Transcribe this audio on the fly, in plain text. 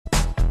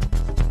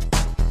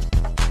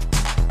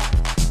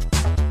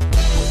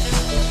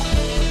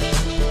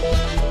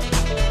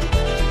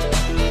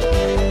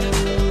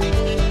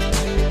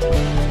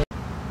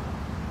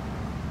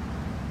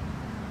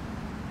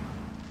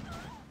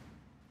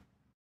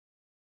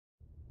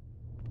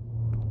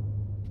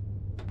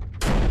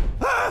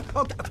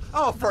Oh,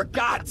 oh, for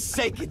God's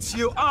sake, it's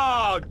you.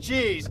 Oh,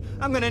 jeez.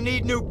 I'm gonna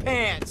need new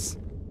pants.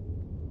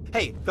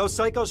 Hey, those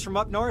psychos from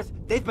up north,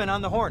 they've been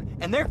on the horn,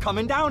 and they're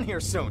coming down here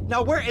soon.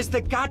 Now, where is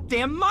the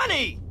goddamn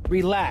money?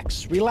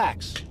 Relax,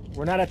 relax.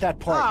 We're not at that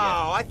part yet.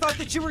 Oh, I thought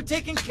that you were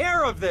taking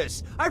care of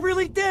this. I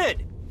really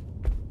did.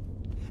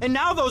 And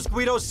now those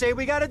Guidos say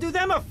we gotta do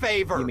them a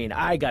favor. You mean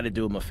I gotta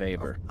do him a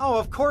favor? Oh,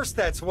 of course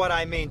that's what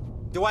I mean.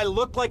 Do I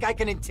look like I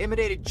can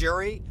intimidate a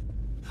jury?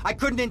 I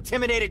couldn't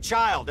intimidate a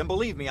child, and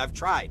believe me, I've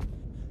tried.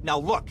 Now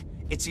look,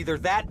 it's either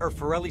that or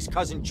Forelli's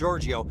cousin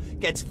Giorgio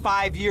gets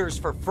 5 years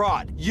for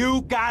fraud.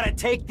 You gotta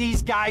take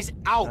these guys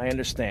out. I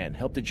understand.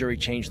 Help the jury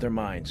change their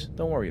minds.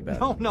 Don't worry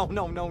about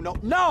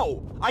it.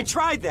 No! I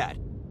tried that.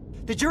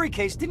 The jury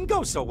case didn't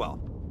go so well.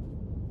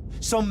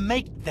 So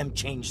make them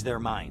change their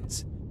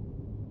minds.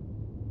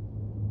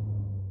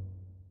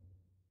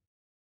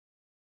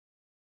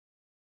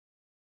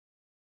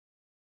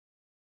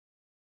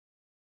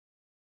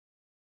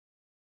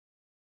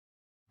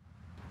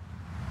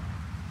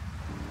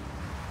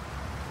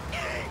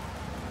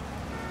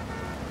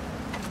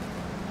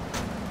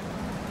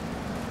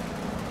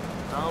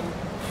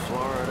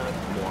 Florida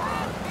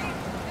moron.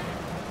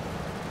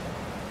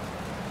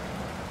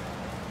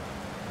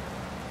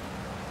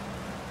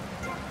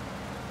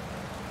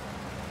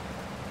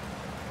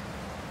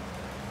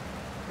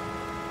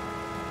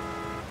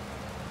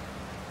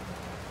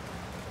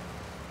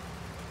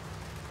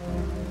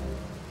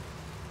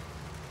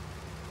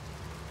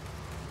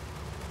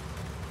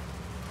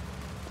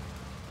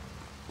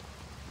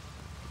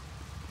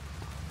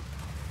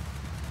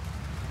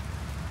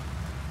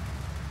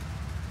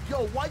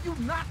 Yo, why you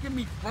knocking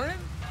me, friend?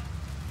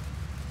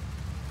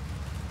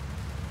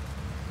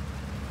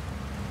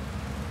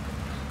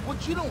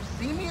 What, you don't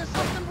see me or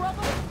something,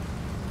 brother?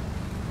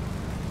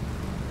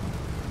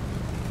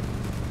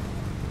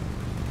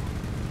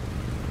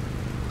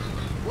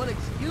 Well,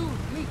 excuse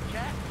me,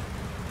 cat.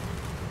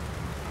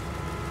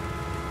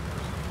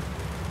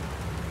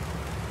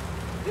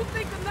 You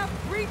think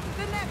enough grease is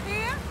in that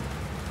beer?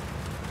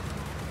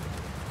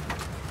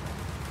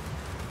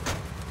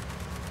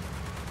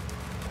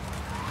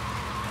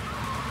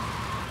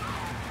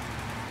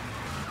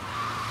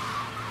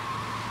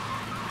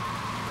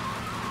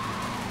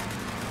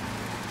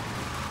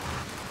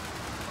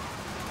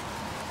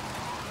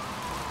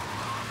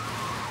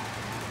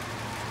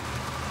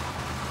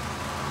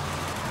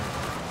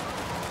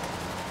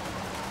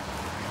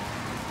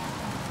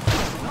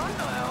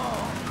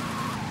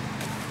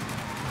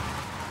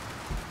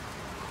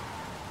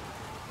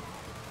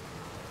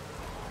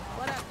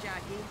 What up,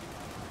 Jackie?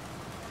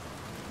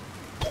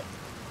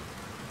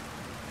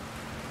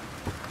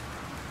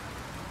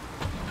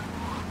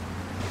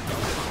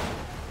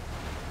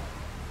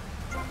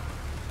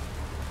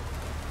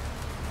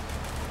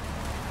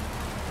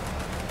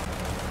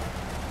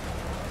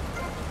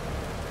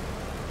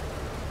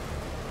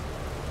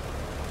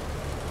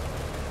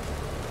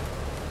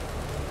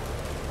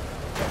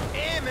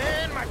 Hey,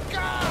 man, my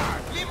car!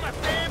 Leave my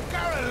damn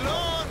car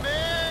alone,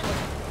 man!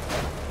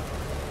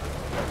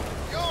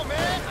 Yo,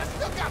 man, I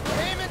still got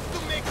payments to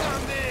make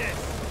on this!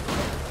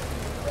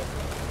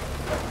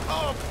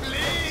 Oh,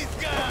 please,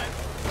 God!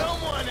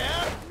 Someone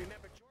help!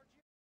 Remember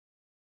Giorgio?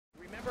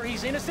 Remember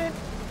he's innocent?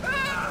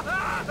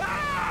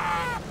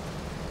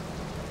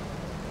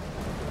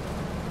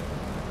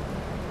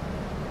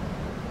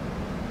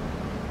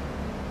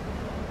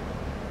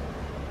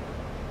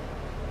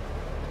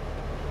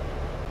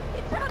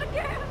 It's out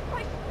again,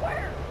 I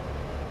swear!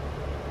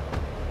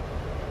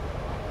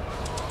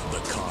 The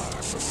car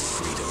for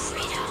freedom.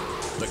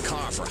 The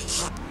car for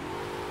hot.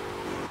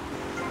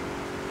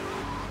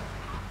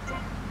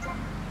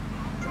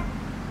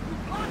 You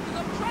blocking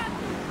up traffic!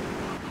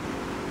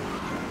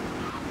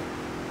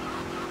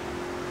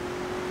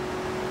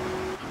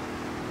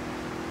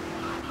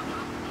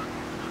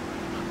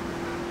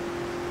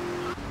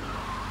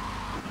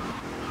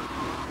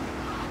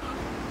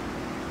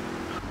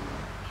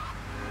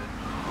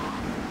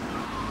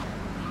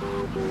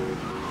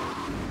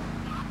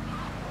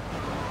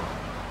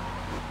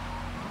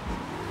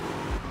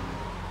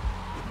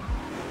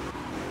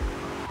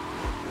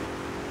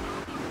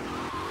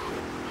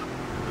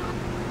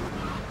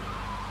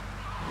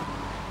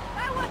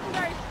 That wasn't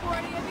very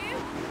sporty of you.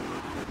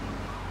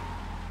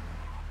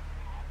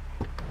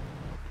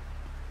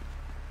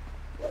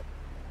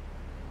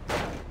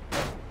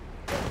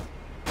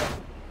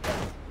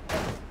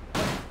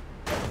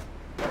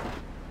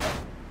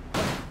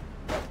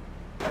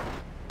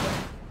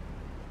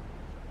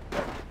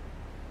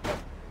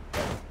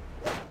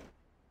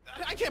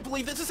 I can't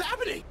believe this is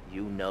happening!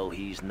 You know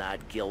he's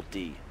not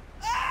guilty.